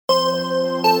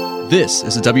This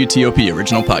is a WTOP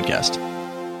original podcast.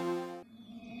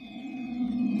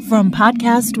 From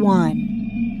Podcast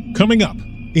One. Coming up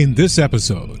in this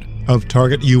episode of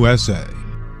Target USA.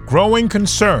 Growing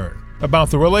concern about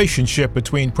the relationship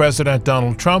between President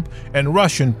Donald Trump and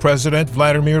Russian President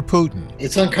Vladimir Putin.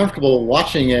 It's uncomfortable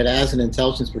watching it as an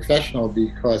intelligence professional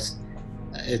because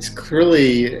it's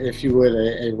clearly, if you would,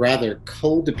 a rather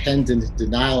codependent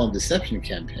denial and deception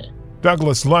campaign.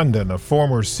 Douglas London, a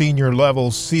former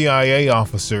senior-level CIA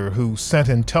officer who sent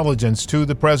intelligence to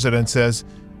the president, says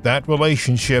that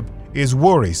relationship is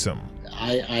worrisome.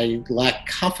 I lack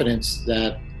confidence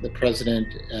that the president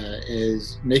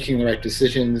is making the right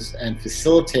decisions and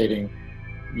facilitating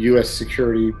U.S.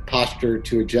 security posture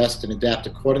to adjust and adapt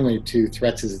accordingly to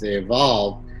threats as they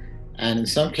evolve, and in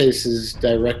some cases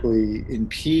directly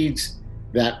impedes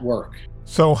that work.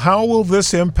 So how will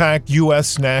this impact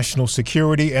U.S. national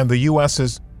security and the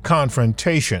U.S.'s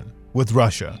confrontation with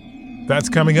Russia? That's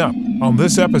coming up on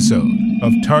this episode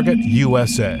of Target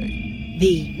USA,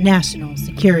 the National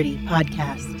Security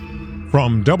Podcast.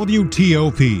 From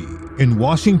WTOP in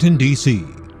Washington, D.C.,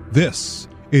 this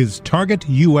is Target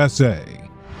USA.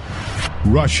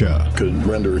 Russia could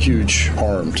render huge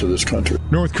harm to this country.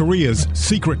 North Korea's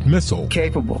secret missile.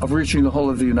 Capable of reaching the whole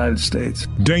of the United States.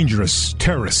 Dangerous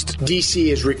terrorist.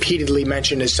 D.C. is repeatedly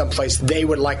mentioned as someplace they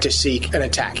would like to seek an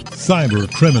attack.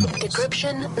 Cyber criminals.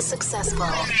 Decryption successful.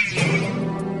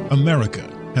 America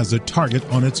has a target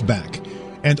on its back.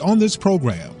 And on this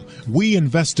program, we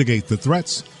investigate the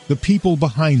threats, the people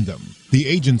behind them, the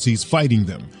agencies fighting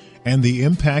them, and the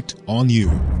impact on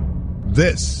you.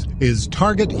 This is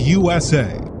Target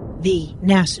USA, the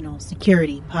National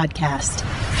Security Podcast.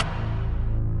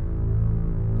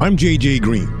 I'm J.J.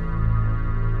 Green.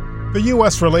 The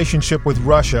U.S. relationship with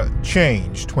Russia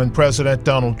changed when President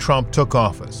Donald Trump took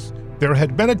office. There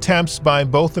had been attempts by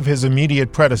both of his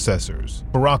immediate predecessors,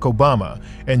 Barack Obama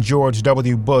and George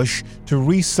W. Bush, to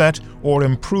reset or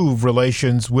improve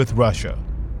relations with Russia.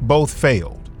 Both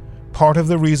failed. Part of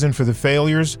the reason for the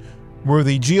failures were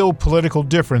the geopolitical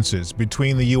differences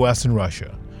between the U.S. and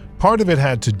Russia. Part of it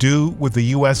had to do with the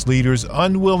U.S. leaders'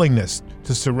 unwillingness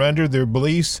to surrender their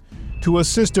beliefs to a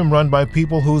system run by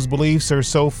people whose beliefs are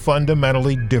so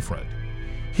fundamentally different.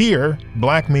 Here,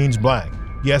 black means black,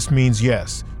 yes means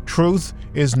yes. Truth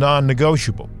is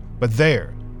non-negotiable. But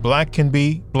there, black can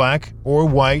be black or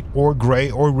white or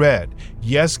gray or red.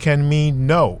 Yes can mean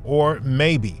no or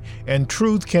maybe. And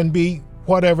truth can be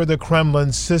whatever the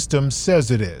Kremlin system says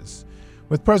it is.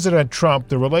 With President Trump,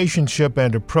 the relationship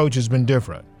and approach has been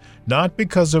different, not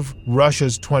because of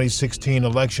Russia's 2016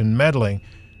 election meddling,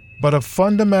 but a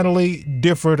fundamentally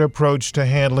different approach to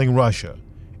handling Russia,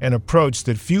 an approach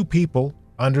that few people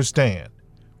understand.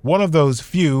 One of those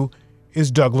few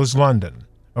is Douglas London,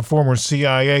 a former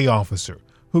CIA officer,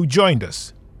 who joined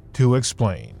us to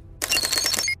explain.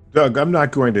 Doug, I'm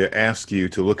not going to ask you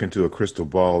to look into a crystal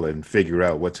ball and figure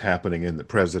out what's happening in the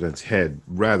president's head.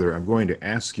 Rather, I'm going to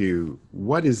ask you,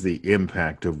 what is the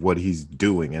impact of what he's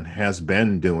doing and has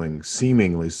been doing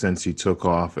seemingly since he took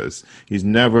office? He's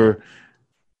never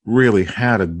really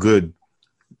had a good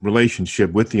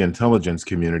relationship with the intelligence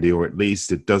community, or at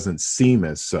least it doesn't seem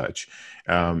as such.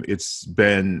 It's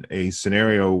been a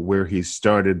scenario where he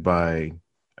started by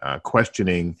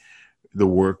questioning the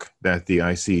work that the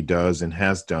IC does and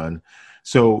has done.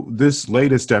 So this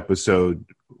latest episode,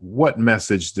 what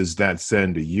message does that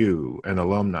send to you, an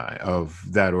alumni of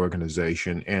that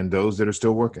organization, and those that are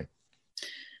still working?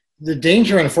 The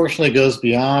danger, unfortunately, goes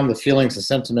beyond the feelings and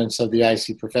sentiments of the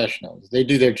IC professionals. They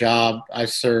do their job. I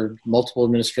served multiple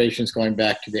administrations going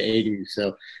back to the 80s, so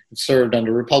I've served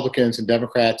under Republicans and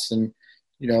Democrats, and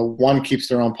one keeps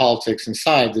their own politics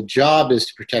inside. The job is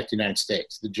to protect the United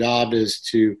States. The job is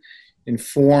to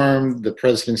inform the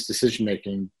president's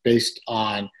decision-making based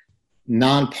on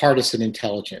nonpartisan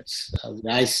intelligence.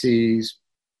 The IC's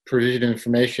provision of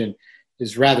information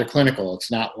is rather clinical.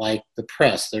 It's not like the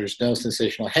press. There's no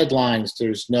sensational headlines.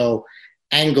 There's no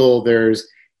angle.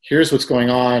 Here's what's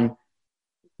going on.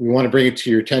 We want to bring it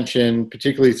to your attention,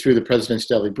 particularly through the president's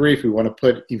daily brief. We want to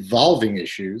put evolving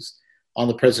issues on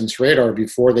the president's radar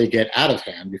before they get out of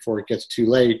hand, before it gets too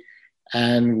late.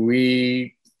 And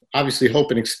we obviously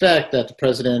hope and expect that the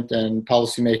president and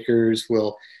policymakers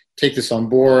will take this on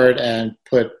board and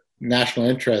put national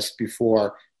interest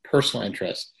before personal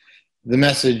interest. The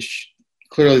message,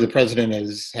 clearly the president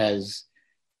has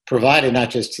provided not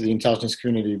just to the intelligence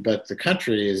community, but the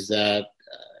country, is that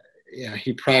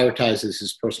he prioritizes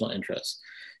his personal interests.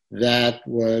 That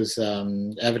was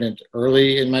evident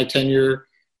early in my tenure,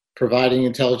 providing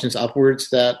intelligence upwards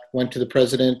that went to the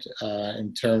president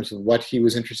in terms of what he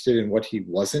was interested in, what he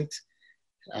wasn't.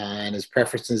 and his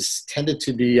preferences tended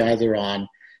to be either on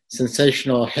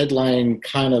sensational headline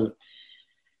kind of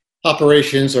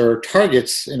operations or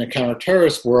targets in a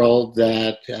counterterrorist world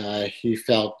that he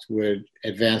felt would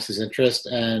advance his interest,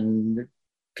 and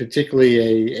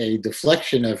particularly a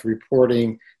deflection of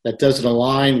reporting that doesn't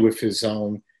align with his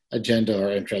own agenda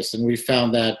or interest. And we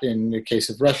found that in the case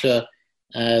of Russia,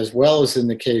 as well as in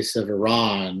the case of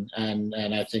Iran, and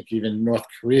I think even North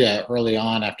Korea early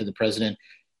on after the president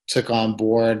took on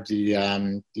board the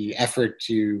effort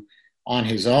to, on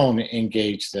his own,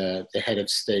 engage the head of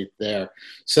state there.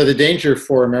 So the danger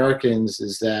for Americans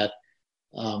is that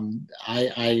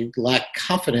I lack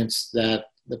confidence that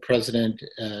the president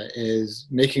is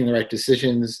making the right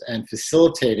decisions and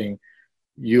facilitating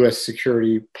U.S.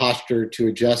 security posture to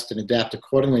adjust and adapt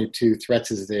accordingly to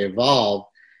threats as they evolve,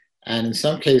 and in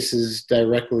some cases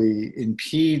directly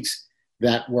impedes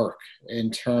that work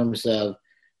in terms of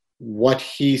what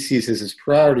he sees as his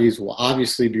priorities will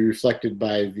obviously be reflected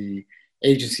by the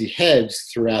agency heads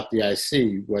throughout the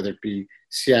IC, whether it be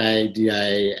CIA,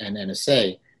 DIA, and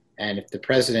NSA. And if the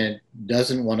president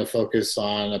doesn't want to focus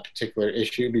on a particular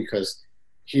issue because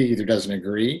he either doesn't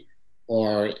agree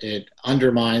or it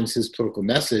undermines his political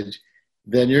message,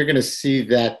 then you're going to see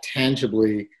that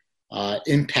tangibly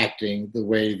impacting the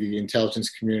way the intelligence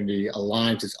community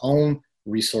aligns its own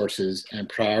resources and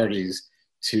priorities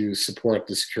to support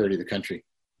the security of the country.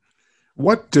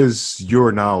 What does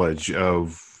your knowledge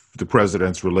of the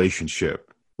president's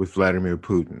relationship with Vladimir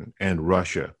Putin and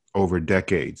Russia over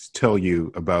decades tell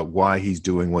you about why he's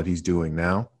doing what he's doing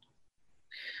now?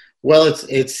 Well,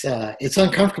 it's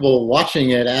uncomfortable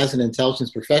watching it as an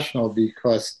intelligence professional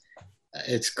because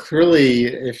it's clearly,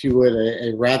 if you would,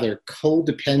 a rather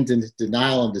codependent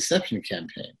denial and deception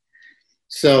campaign.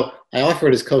 So I offer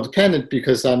it as codependent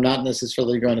because I'm not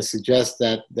necessarily going to suggest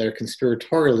that they're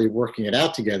conspiratorially working it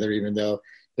out together, even though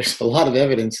there's a lot of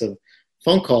evidence of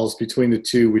phone calls between the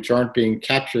two which aren't being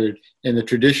captured in the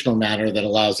traditional manner that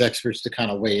allows experts to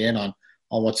kind of weigh in on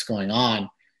what's going on.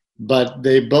 But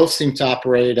they both seem to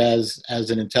operate as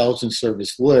an intelligence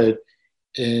service would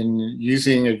in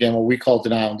using, again, what we call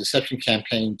denial and deception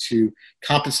campaign to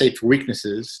compensate for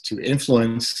weaknesses, to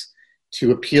influence,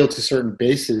 to appeal to certain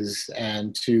bases,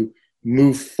 and to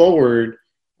move forward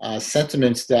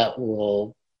sentiments that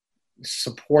will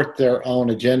support their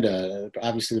own agenda.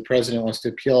 Obviously, the president wants to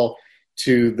appeal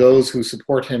to those who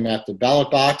support him at the ballot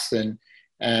box,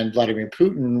 and Vladimir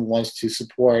Putin wants to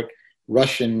support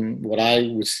Russian, what I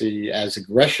would see as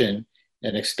aggression,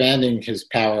 and expanding his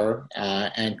power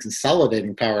and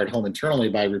consolidating power at home internally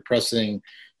by repressing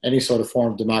any sort of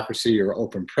form of democracy or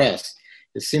open press.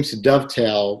 It seems to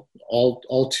dovetail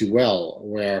all too well,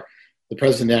 where the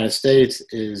president of the United States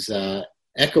is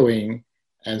echoing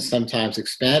and sometimes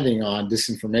expanding on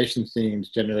disinformation themes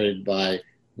generated by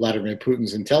Vladimir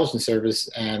Putin's intelligence service,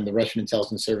 and the Russian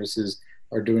intelligence services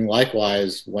are doing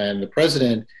likewise when the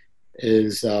president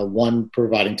is one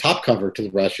providing top cover to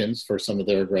the Russians for some of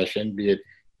their aggression, be it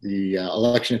the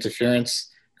election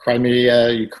interference,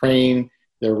 Crimea, Ukraine,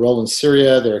 their role in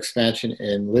Syria, their expansion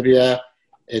in Libya.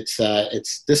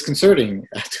 It's disconcerting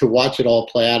to watch it all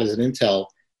play out as an intel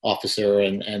officer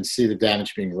and see the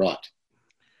damage being wrought.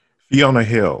 Fiona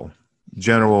Hill,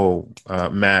 General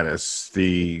Mattis,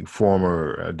 the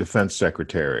former defense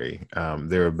secretary,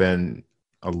 there have been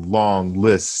a long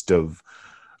list of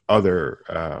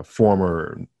other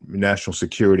former national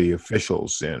security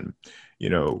officials and,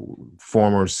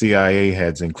 former CIA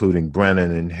heads, including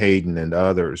Brennan and Hayden and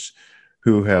others,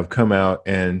 who have come out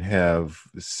and have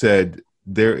said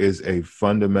there is a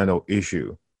fundamental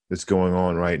issue that's going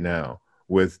on right now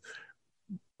with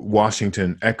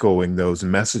Washington echoing those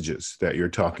messages that you're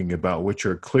talking about, which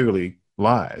are clearly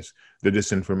lies, the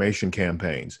disinformation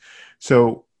campaigns.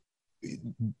 So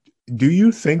do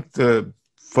you think the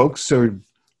folks are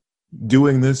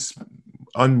doing this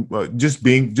just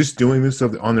doing this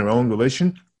on their own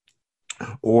volition,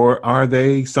 or are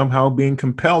they somehow being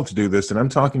compelled to do this? And I'm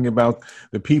talking about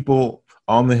the people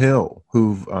on the Hill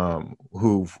who've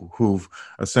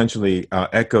essentially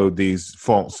echoed these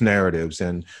false narratives,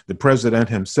 and the president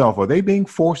himself. Are they being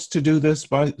forced to do this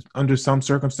under some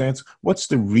circumstance? What's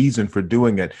the reason for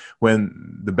doing it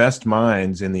when the best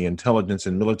minds in the intelligence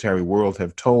and military world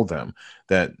have told them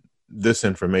that this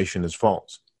information is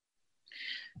false?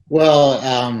 Well,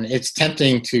 it's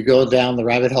tempting to go down the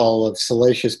rabbit hole of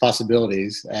salacious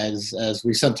possibilities, as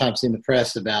we sometimes see in the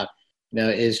press about,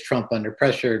 is Trump under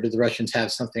pressure? Do the Russians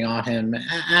have something on him?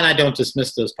 And I don't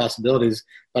dismiss those possibilities,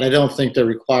 but I don't think they're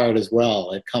required as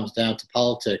well. It comes down to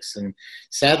politics. And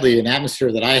sadly, an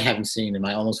atmosphere that I haven't seen in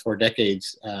my almost 4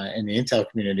 decades in the intel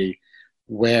community,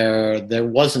 where there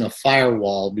wasn't a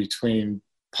firewall between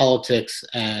politics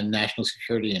and national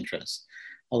security interests.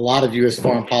 A lot of U.S.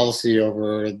 foreign policy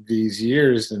over these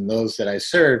years and those that I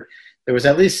served, there was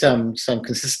at least some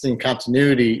consistent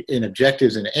continuity in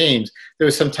objectives and aims. There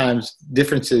was sometimes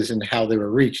differences in how they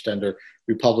were reached under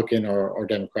Republican or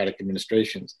Democratic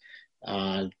administrations.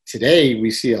 Today,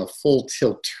 we see a full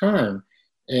tilt turn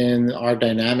in our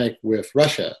dynamic with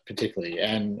Russia, particularly.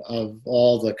 And of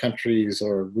all the countries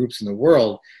or groups in the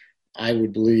world, I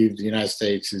would believe the United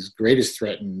States is greatest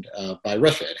threatened by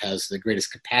Russia. It has the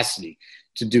greatest capacity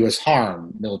to do us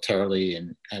harm militarily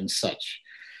and such.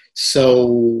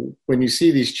 So when you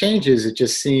see these changes, it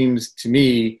just seems to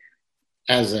me,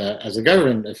 as a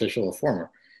government official, a former,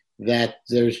 that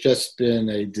there's just been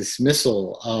a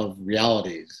dismissal of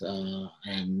realities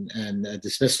and a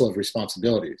dismissal of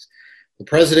responsibilities. The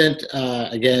president,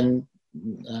 again,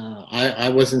 I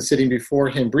wasn't sitting before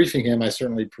him briefing him. I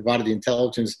certainly provided the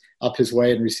intelligence up his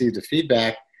way and received the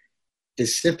feedback,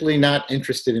 is simply not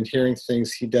interested in hearing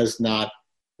things he does not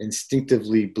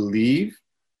instinctively believe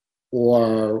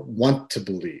or want to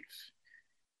believe.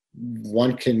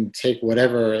 One can take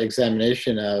whatever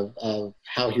examination of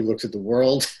how he looks at the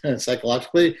world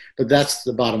psychologically, but that's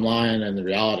the bottom line and the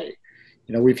reality.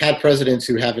 You know, we've had presidents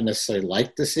who haven't necessarily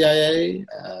liked the CIA.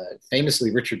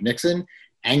 Famously, Richard Nixon,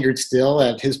 angered still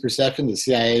at his perception the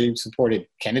CIA supported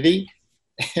Kennedy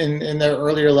in their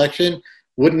earlier election,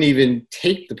 wouldn't even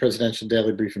take the presidential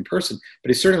daily brief in person, but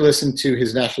he certainly listened to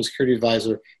his national security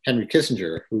advisor, Henry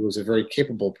Kissinger, who was a very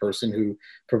capable person who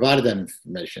provided that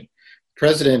information. The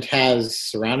president has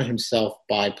surrounded himself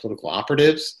by political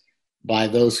operatives, by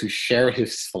those who share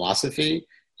his philosophy,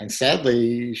 and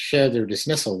sadly share their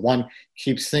dismissal. One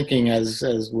keeps thinking, as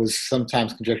was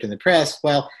sometimes conjectured in the press,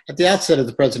 well, at the outset of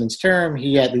the president's term,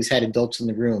 he at least had adults in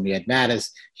the room. He had Mattis,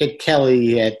 he had Kelly,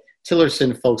 he had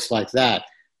Tillerson, folks like that,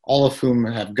 all of whom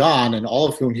have gone and all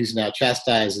of whom he's now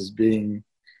chastised as being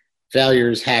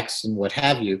failures, hacks, and what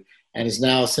have you, and is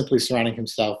now simply surrounding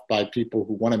himself by people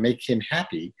who want to make him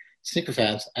happy,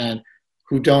 sycophants, and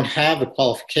who don't have the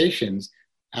qualifications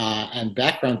and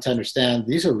background to understand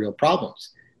these are real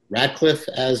problems. Radcliffe,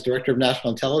 as Director of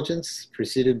National Intelligence,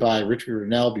 preceded by Richard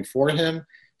Grenell before him,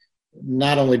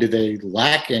 not only do they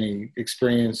lack any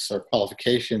experience or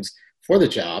qualifications for the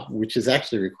job, which is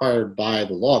actually required by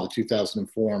the law, the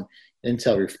 2004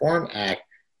 Intel Reform Act,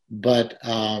 but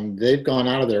they've gone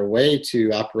out of their way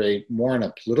to operate more in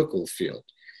a political field.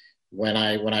 When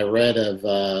I read of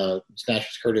National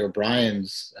Security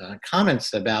O'Brien's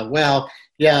comments about, well,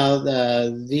 yeah,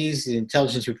 these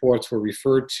intelligence reports were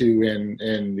referred to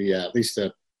in the at least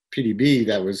the PDB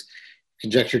that was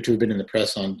conjectured to have been in the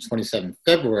press on 27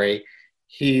 February,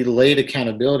 he laid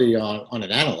accountability on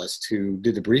an analyst who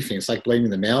did the briefing. It's like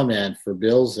blaming the mailman for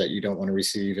bills that you don't want to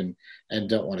receive and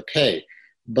don't want to pay.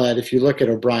 But if you look at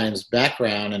O'Brien's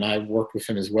background, and I worked with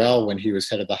him as well when he was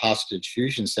head of the Hostage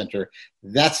Fusion Center,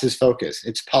 that's his focus.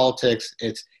 It's politics.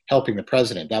 It's helping the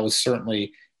president. That was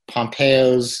certainly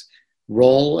Pompeo's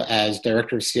role as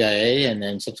director of CIA and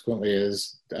then subsequently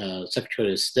as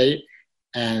Secretary of State.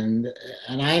 And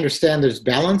I understand there's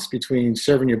balance between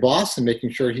serving your boss and making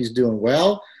sure he's doing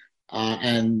well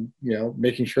and, you know,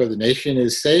 making sure the nation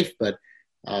is safe. But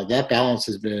that balance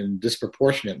has been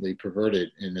disproportionately perverted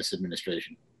in this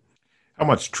administration. How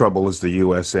much trouble is the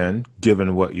U.S. in,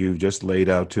 given what you've just laid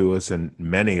out to us, and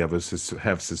many of us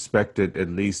have suspected at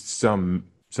least some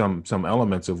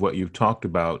elements of what you've talked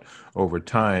about over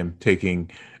time,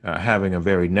 having a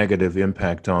very negative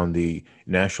impact on the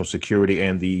national security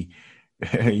and the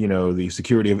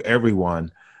security of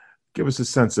everyone. Give us a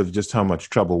sense of just how much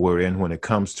trouble we're in when it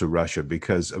comes to Russia,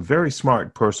 because a very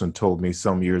smart person told me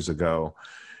some years ago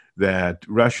that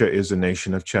Russia is a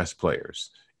nation of chess players.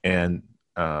 And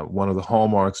one of the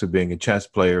hallmarks of being a chess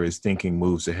player is thinking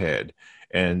moves ahead.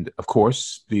 And of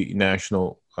course, the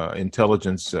national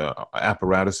intelligence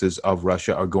apparatuses of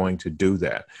Russia are going to do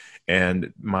that.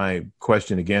 And my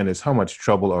question again is, how much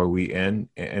trouble are we in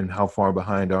and how far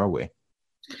behind are we?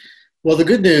 Well, the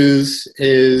good news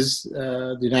is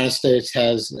the United States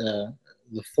has the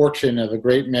fortune of a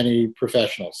great many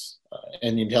professionals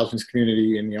in the intelligence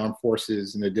community, in the armed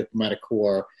forces, in the diplomatic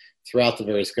corps, throughout the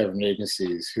various government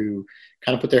agencies who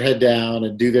kind of put their head down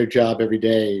and do their job every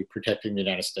day protecting the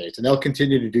United States. And they'll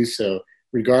continue to do so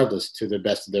regardless, to the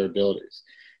best of their abilities.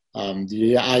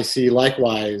 The IC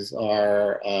likewise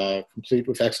are complete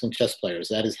with excellent chess players.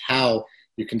 That is how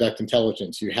you conduct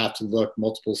intelligence. You have to look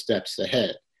multiple steps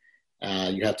ahead.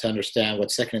 You have to understand what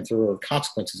second and third order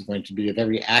consequences are going to be of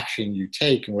every action you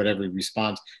take and whatever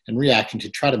response and reaction to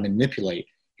try to manipulate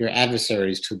your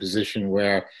adversaries to a position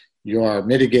where you are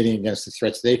mitigating against the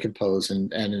threats they could pose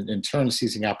and in turn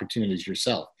seizing opportunities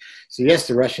yourself. So yes,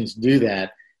 the Russians do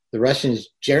that. The Russians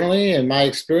generally, in my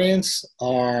experience,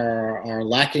 are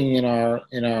lacking in our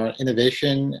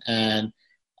innovation and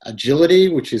agility,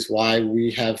 which is why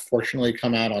we have fortunately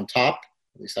come out on top.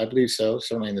 At least I believe so,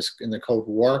 certainly in the Cold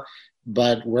War.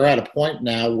 But we're at a point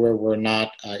now where we're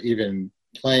not even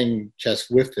playing chess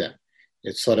with them.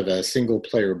 It's sort of a single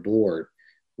player board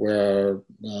where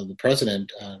the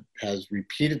president has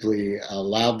repeatedly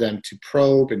allowed them to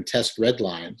probe and test red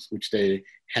lines, which they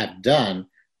have done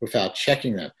without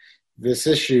checking them. This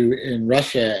issue in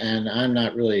Russia, and I'm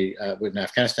not really, with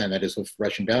Afghanistan, that is with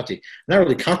Russian bounty, I'm not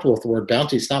really comfortable with the word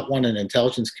bounty. It's not one an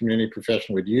intelligence community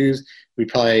professional would use. We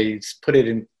probably put it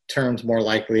in terms more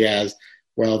likely as,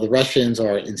 well, the Russians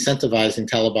are incentivizing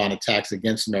Taliban attacks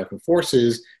against American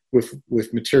forces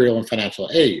with material and financial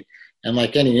aid. And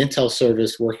like any intel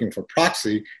service working for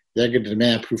proxy, they're going to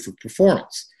demand proof of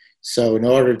performance. So in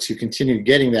order to continue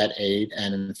getting that aid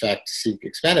and in fact seek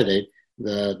expanded aid,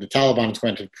 the Taliban is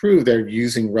going to prove they're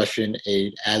using Russian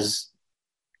aid as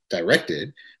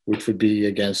directed, which would be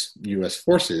against U.S.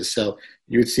 forces. So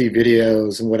you would see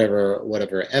videos and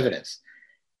whatever evidence.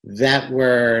 That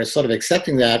we're sort of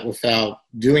accepting that without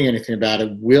doing anything about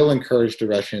it will encourage the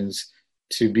Russians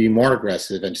to be more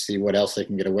aggressive and see what else they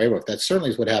can get away with. That certainly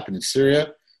is what happened in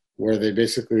Syria, where they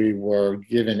basically were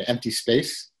given empty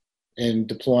space in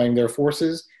deploying their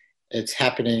forces. It's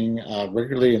happening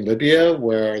regularly in Libya,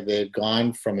 where they've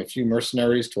gone from a few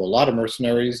mercenaries to a lot of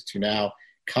mercenaries to now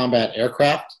combat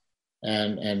aircraft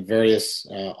and various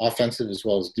offensive as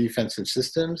well as defensive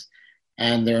systems,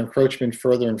 and their encroachment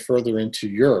further and further into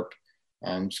Europe,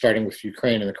 starting with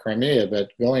Ukraine and the Crimea, but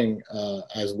going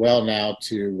as well now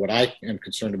to what I am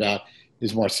concerned about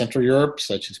is more Central Europe,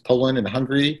 such as Poland and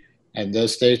Hungary, and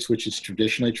those states which is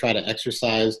traditionally try to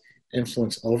exercise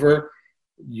influence over.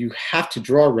 You have to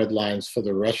draw red lines for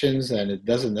the Russians, and it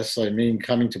doesn't necessarily mean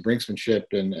coming to brinksmanship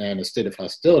and a state of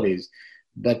hostilities.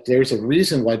 But there's a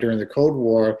reason why during the Cold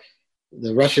War,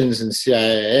 the Russians and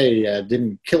CIA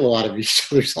didn't kill a lot of each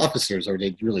other's officers, or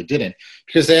they really didn't,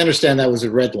 because they understand that was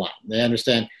a red line. They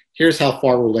understand, here's how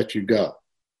far we'll let you go.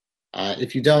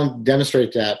 If you don't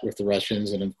demonstrate that with the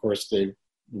Russians, and of course they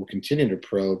will continue to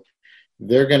probe,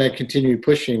 they're going to continue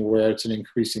pushing where it's an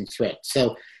increasing threat.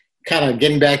 So kind of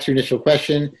getting back to your initial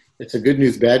question, it's a good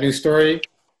news, bad news story.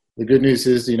 The good news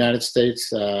is the United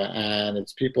States and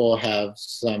its people have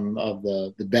some of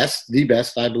the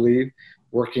best, I believe,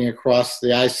 working across the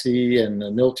IC and the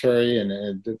military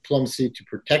and diplomacy to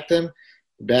protect them.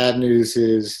 The bad news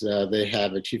is they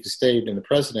have a chief of state and a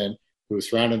president who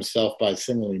has surrounded himself by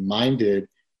similarly minded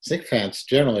sycophants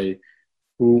generally,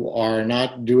 who are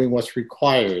not doing what's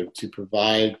required to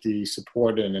provide the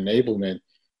support and enablement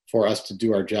for us to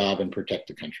do our job and protect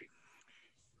the country.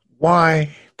 Why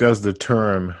does the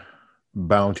term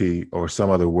bounty or some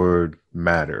other word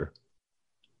matter?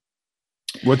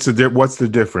 What's the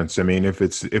difference? I mean, if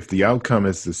the outcome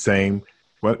is the same,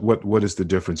 what is the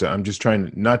difference? I'm just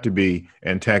trying not to be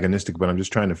antagonistic, but I'm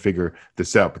just trying to figure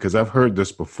this out because I've heard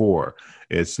this before.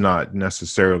 It's not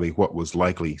necessarily what was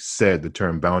likely said, the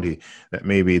term bounty, that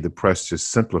maybe the press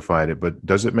just simplified it, but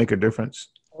does it make a difference?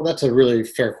 Well, that's a really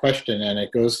fair question, and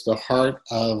it goes to the heart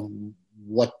of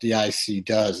what the IC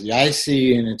does. The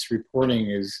IC in its reporting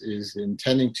is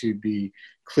intending to be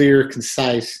clear,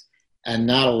 concise, and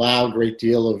not allow a great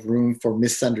deal of room for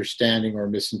misunderstanding or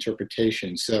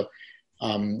misinterpretation. So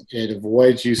it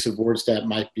avoids use of words that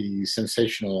might be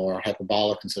sensational or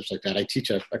hyperbolic and such like that. I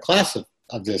teach a class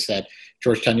of this at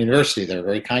Georgetown University. They're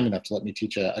very kind enough to let me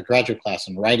teach a graduate class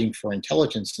on writing for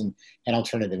intelligence and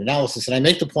alternative analysis. And I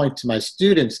make the point to my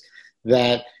students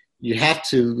that you have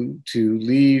to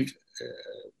leave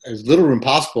as little room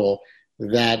possible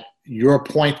that your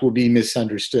point will be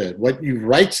misunderstood. What you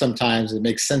write sometimes, it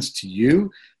makes sense to you,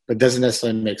 but doesn't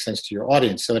necessarily make sense to your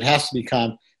audience. So it has to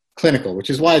become clinical, which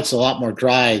is why it's a lot more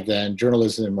dry than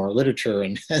journalism or literature,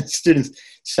 and students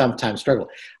sometimes struggle.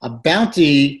 A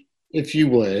bounty, if you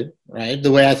would, right?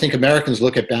 The way I think Americans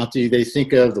look at bounty, they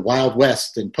think of the Wild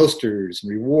West and posters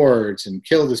and rewards and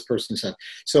kill this person and stuff.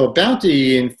 So a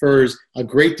bounty infers a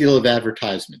great deal of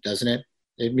advertisement, doesn't it?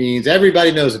 It means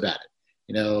everybody knows about it.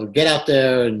 You know, get out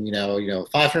there and,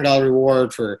 $500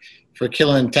 reward for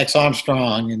killing Tex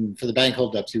Armstrong and for the bank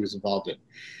holdups he was involved in.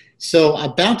 So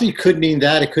a bounty could mean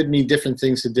that. It could mean different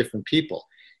things to different people.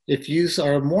 If you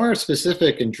are more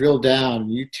specific and drill down,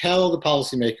 you tell the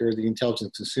policymaker, the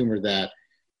intelligence consumer, that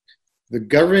the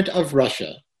government of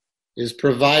Russia is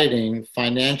providing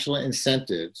financial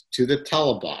incentives to the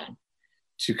Taliban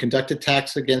to conduct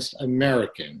attacks against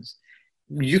Americans,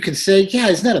 you can say, yeah,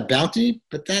 isn't that a bounty?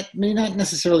 But that may not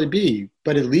necessarily be,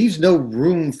 but it leaves no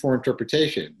room for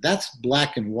interpretation. That's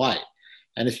black and white.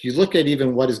 And if you look at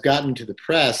even what has gotten to the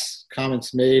press,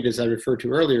 comments made, as I referred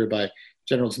to earlier, by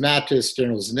Generals Mattis,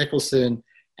 Generals Nicholson,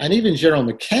 and even General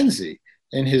McKenzie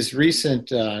in his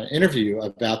recent interview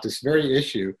about this very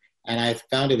issue, and I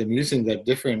found it amusing that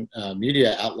different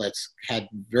media outlets had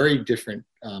very different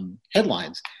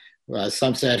headlines.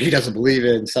 Some said he doesn't believe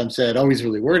it, and some said, oh, he's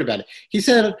really worried about it. He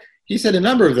said a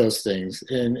number of those things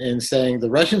in saying the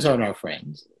Russians aren't our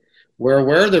friends. We're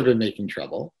aware they've been making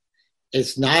trouble.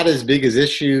 It's not as big an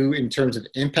issue in terms of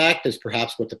impact as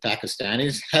perhaps what the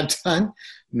Pakistanis have done,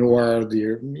 nor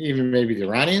even maybe the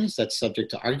Iranians. That's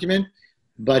subject to argument.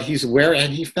 But he's aware,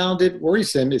 and he found it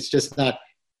worrisome. It's just not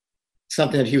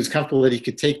something that he was comfortable that he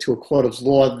could take to a court of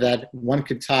law, that one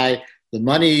could tie the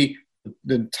money,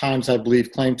 the times I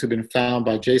believe claimed to have been found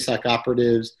by JSOC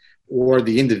operatives or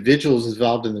the individuals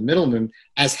involved in the middleman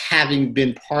as having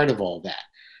been part of all that.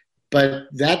 But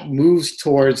that moves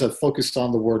towards a focus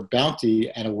on the word bounty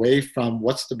and away from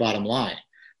what's the bottom line.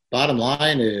 Bottom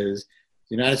line is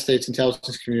the United States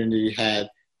intelligence community had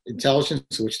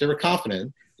intelligence, which they were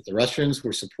confident that the Russians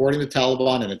were supporting the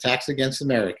Taliban in attacks against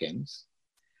Americans,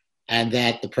 and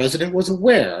that the president was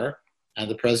aware,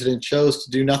 and the president chose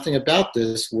to do nothing about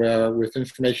this, where with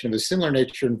information of a similar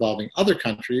nature involving other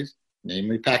countries,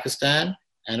 namely Pakistan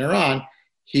and Iran,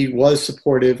 he was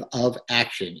supportive of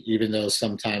action, even though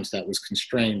sometimes that was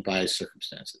constrained by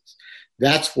circumstances.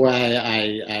 That's why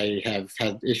I have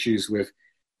had issues with,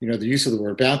 the use of the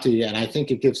word bounty, and I think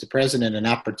it gives the president an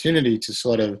opportunity to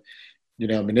sort of,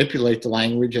 manipulate the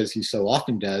language, as he so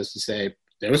often does, to say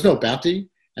there was no bounty,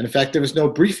 and in fact there was no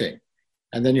briefing.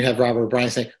 And then you have Robert O'Brien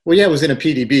saying, well, yeah, it was in a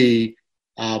PDB,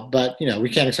 but we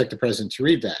can't expect the president to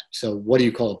read that. So what do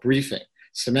you call a briefing?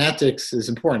 Semantics is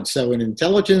important. So in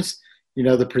intelligence,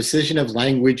 the precision of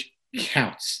language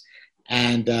counts.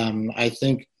 And I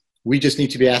think we just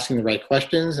need to be asking the right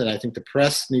questions. And I think the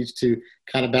press needs to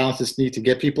kind of balance this need to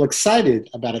get people excited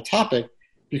about a topic,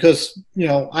 because,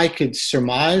 I could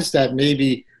surmise that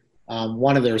maybe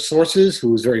one of their sources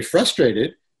who was very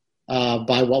frustrated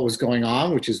by what was going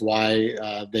on, which is why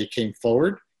they came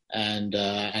forward and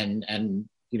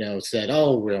said,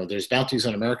 oh, well, there's bounties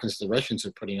on Americans the Russians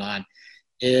are putting on.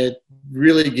 It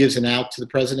really gives an out to the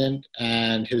president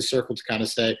and his circle to kind of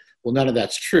say, well, none of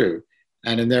that's true.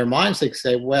 And in their minds, they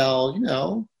say, well,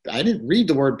 I didn't read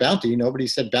the word bounty. Nobody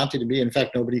said bounty to me. In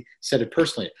fact, nobody said it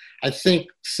personally. I think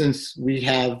since we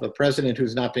have a president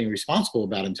who's not being responsible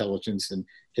about intelligence and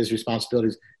his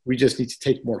responsibilities, we just need to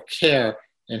take more care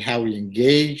in how we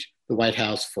engage the White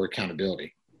House for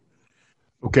accountability.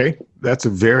 Okay, that's a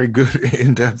very good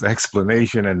in-depth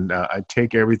explanation, and I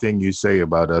take everything you say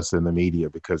about us in the media,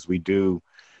 because we do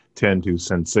tend to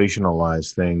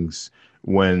sensationalize things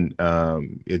when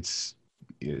it's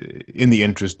in the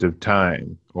interest of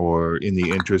time or in the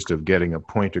interest of getting a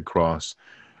point across,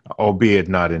 albeit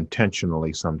not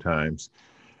intentionally sometimes.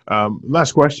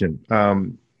 Last question.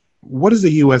 What does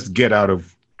the U.S. get out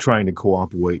of trying to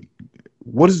cooperate?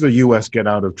 What does the U.S. get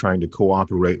out of trying to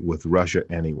cooperate with Russia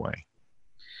anyway?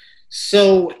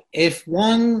 So if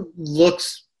one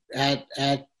looks at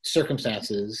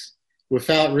circumstances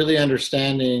without really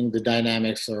understanding the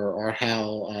dynamics or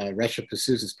how Russia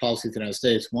pursues its policy with the United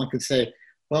States, one could say,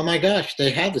 well, my gosh,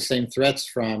 they have the same threats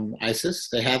from ISIS.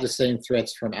 They have the same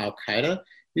threats from Al-Qaeda.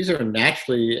 These are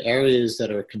naturally areas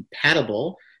that are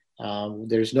compatible.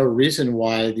 There's no reason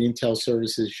why the intel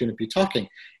services shouldn't be talking.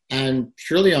 And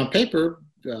surely on paper,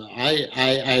 I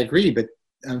agree, but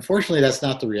unfortunately, that's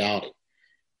not the reality.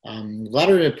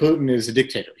 Vladimir Putin is a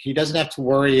dictator. He doesn't have to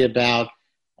worry about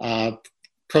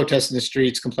protests in the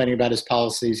streets, complaining about his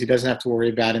policies. He doesn't have to worry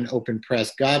about an open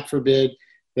press. God forbid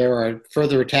there are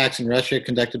further attacks in Russia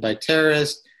conducted by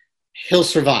terrorists. He'll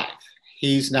survive.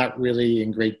 He's not really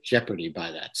in great jeopardy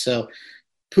by that. So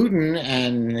Putin,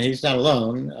 and he's not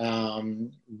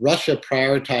alone, Russia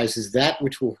prioritizes that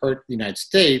which will hurt the United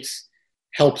States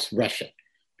helps Russia,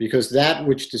 because that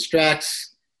which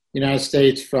distracts the United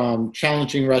States from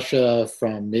challenging Russia,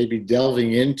 from maybe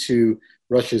delving into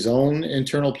Russia's own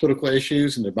internal political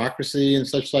issues and democracy and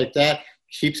such like that,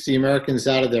 keeps the Americans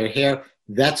out of their hair.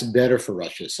 That's better for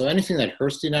Russia. So anything that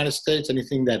hurts the United States,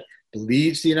 anything that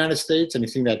bleeds the United States,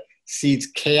 anything that seeds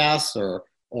chaos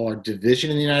or division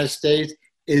in the United States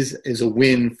is a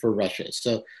win for Russia.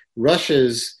 So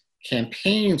Russia's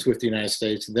campaigns with the United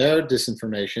States, their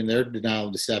disinformation, their denial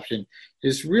of deception,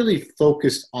 is really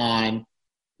focused on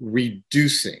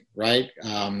reducing, right?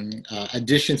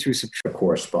 Addition through subtraction.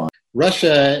 Correspond.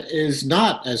 Russia is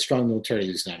not as strong militarily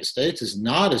as the United States, is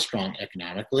not as strong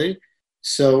economically.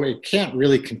 So it can't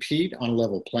really compete on a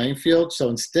level playing field. So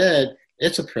instead,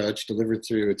 its approach delivered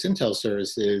through its intel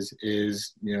services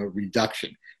is,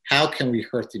 reduction. How can we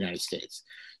hurt the United States?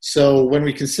 So when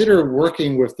we consider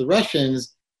working with the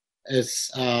Russians, it's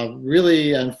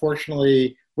really,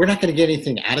 unfortunately, we're not going to get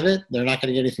anything out of it. They're not going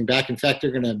to get anything back. In fact,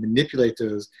 they're going to manipulate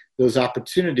those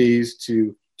opportunities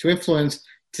to influence,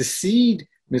 to seed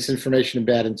misinformation and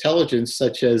bad intelligence,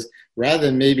 such as rather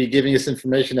than maybe giving us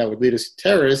information that would lead us to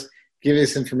terrorists, giving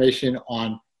us information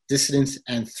on dissidents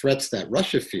and threats that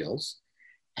Russia feels,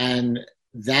 and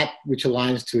that which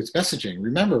aligns to its messaging.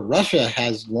 Remember, Russia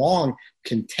has long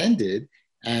contended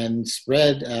and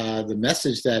spread the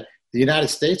message that the United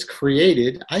States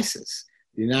created ISIS.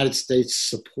 The United States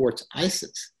supports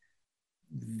ISIS.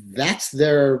 That's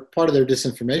part of their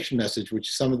disinformation message,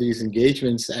 which some of these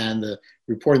engagements and the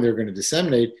reporting they're going to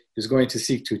disseminate is going to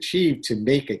seek to achieve, to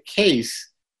make a case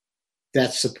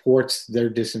that supports their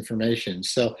disinformation.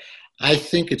 So I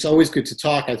think it's always good to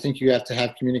talk. I think you have to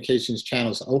have communications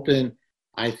channels open.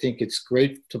 I think it's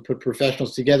great to put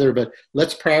professionals together, but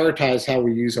let's prioritize how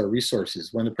we use our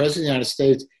resources. When the President of the United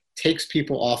States takes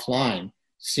people offline,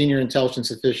 senior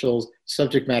intelligence officials,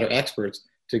 subject matter experts,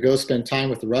 to go spend time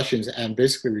with the Russians and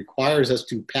basically requires us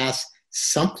to pass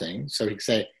something, so he can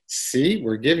say, see,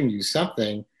 we're giving you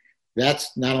something,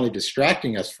 that's not only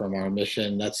distracting us from our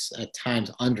mission, that's at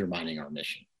times undermining our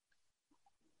mission.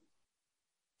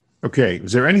 Okay,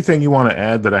 is there anything you want to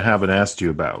add that I haven't asked you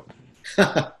about?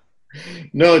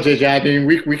 No, JJ, I mean,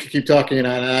 we could keep talking, and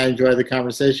I enjoy the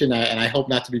conversation, and I hope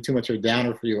not to be too much of a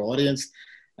downer for your audience.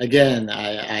 Again,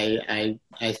 I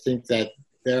think that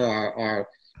there are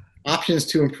options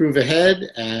to improve ahead,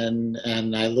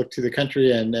 and I look to the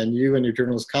country and you and your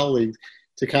journalist colleagues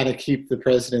to kind of keep the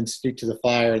president's feet to the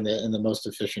fire in the most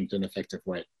efficient and effective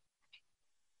way.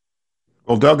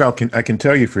 Well, Doug, I can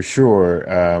tell you for sure,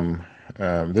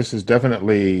 this is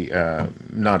definitely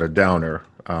not a downer.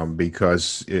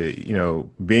 Because,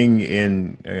 being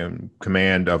in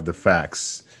command of the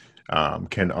facts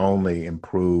can only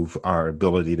improve our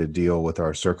ability to deal with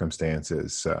our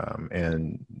circumstances.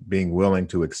 And being willing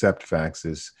to accept facts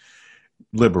is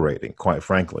liberating, quite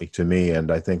frankly, to me.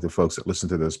 And I think the folks that listen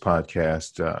to this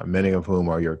podcast, many of whom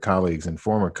are your colleagues and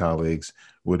former colleagues,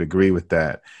 would agree with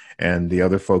that. And the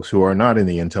other folks who are not in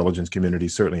the intelligence community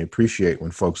certainly appreciate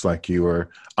when folks like you are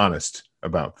honest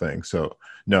about things. So,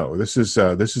 no, this has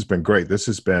been great. This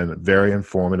has been very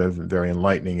informative and very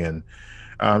enlightening. And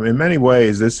in many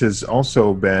ways, this has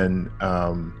also been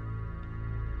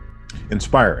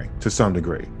inspiring to some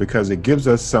degree, because it gives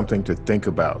us something to think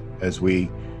about as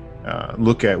we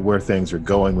look at where things are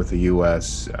going with the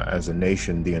U.S. As a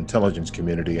nation, the intelligence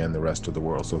community, and the rest of the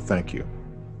world. So thank you.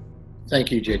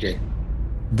 Thank you, JJ.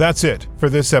 That's it for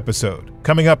this episode.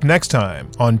 Coming up next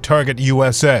time on Target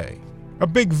USA. A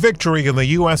big victory in the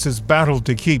U.S.'s battle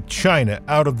to keep China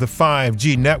out of the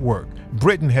 5G network.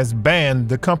 Britain has banned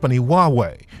the company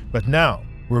Huawei, but now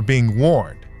we're being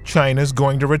warned China's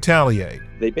going to retaliate.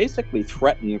 They basically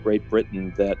threaten Great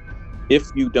Britain that if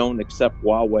you don't accept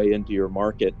Huawei into your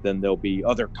market, then there'll be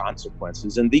other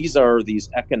consequences. And these are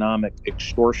these economic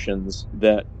extortions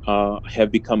that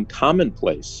have become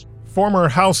commonplace. Former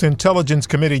House Intelligence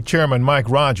Committee Chairman Mike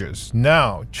Rogers,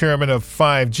 now chairman of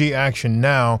 5G Action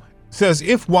Now, says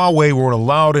if Huawei were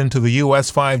allowed into the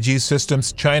U.S. 5G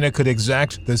systems, China could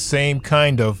exact the same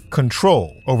kind of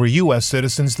control over U.S.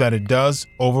 citizens that it does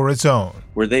over its own.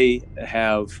 Where they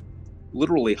have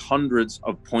literally hundreds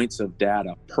of points of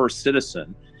data per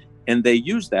citizen, and they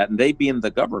use that, and they being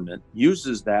the government,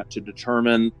 uses that to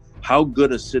determine how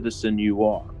good a citizen you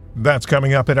are. That's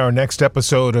coming up in our next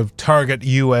episode of Target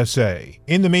USA.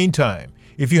 In the meantime,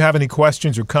 if you have any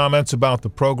questions or comments about the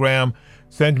program,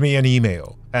 send me an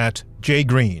email at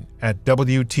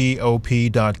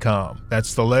jgreen@wtop.com.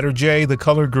 That's the letter J, the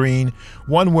color green,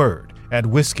 one word, at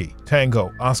whiskey,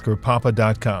 tango, oscar,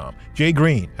 papa.com.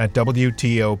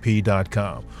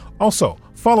 jgreen@wtop.com. Also,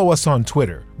 follow us on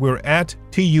Twitter. We're at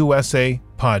TUSA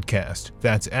Podcast.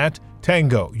 That's at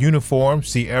Tango Uniform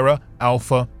Sierra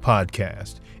Alpha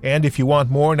Podcast. And if you want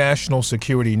more national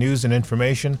security news and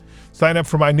information, sign up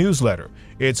for my newsletter.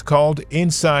 It's called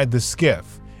Inside the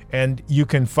Skiff, and you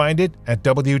can find it at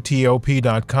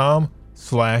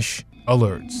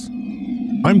wtop.com/alerts.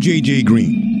 I'm JJ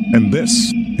Green, and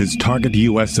this is Target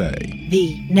USA,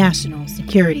 the National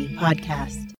Security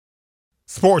Podcast.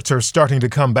 Sports are starting to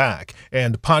come back,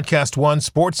 and Podcast One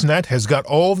Sportsnet has got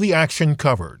all the action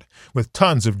covered. With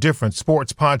tons of different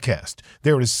sports podcasts,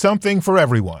 there is something for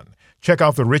everyone. Check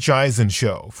out The Rich Eisen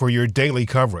Show for your daily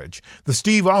coverage, The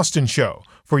Steve Austin Show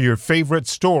for your favorite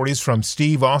stories from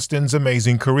Steve Austin's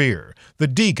amazing career, The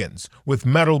Deegans with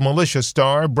Metal Militia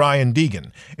star Brian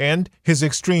Deegan and his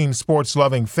extreme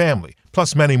sports-loving family,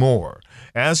 plus many more.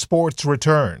 As sports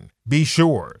return, be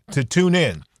sure to tune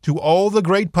in to all the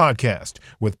great podcasts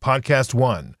with Podcast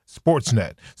One,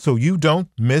 Sportsnet, so you don't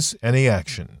miss any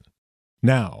action.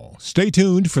 Now, stay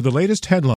tuned for the latest headlines.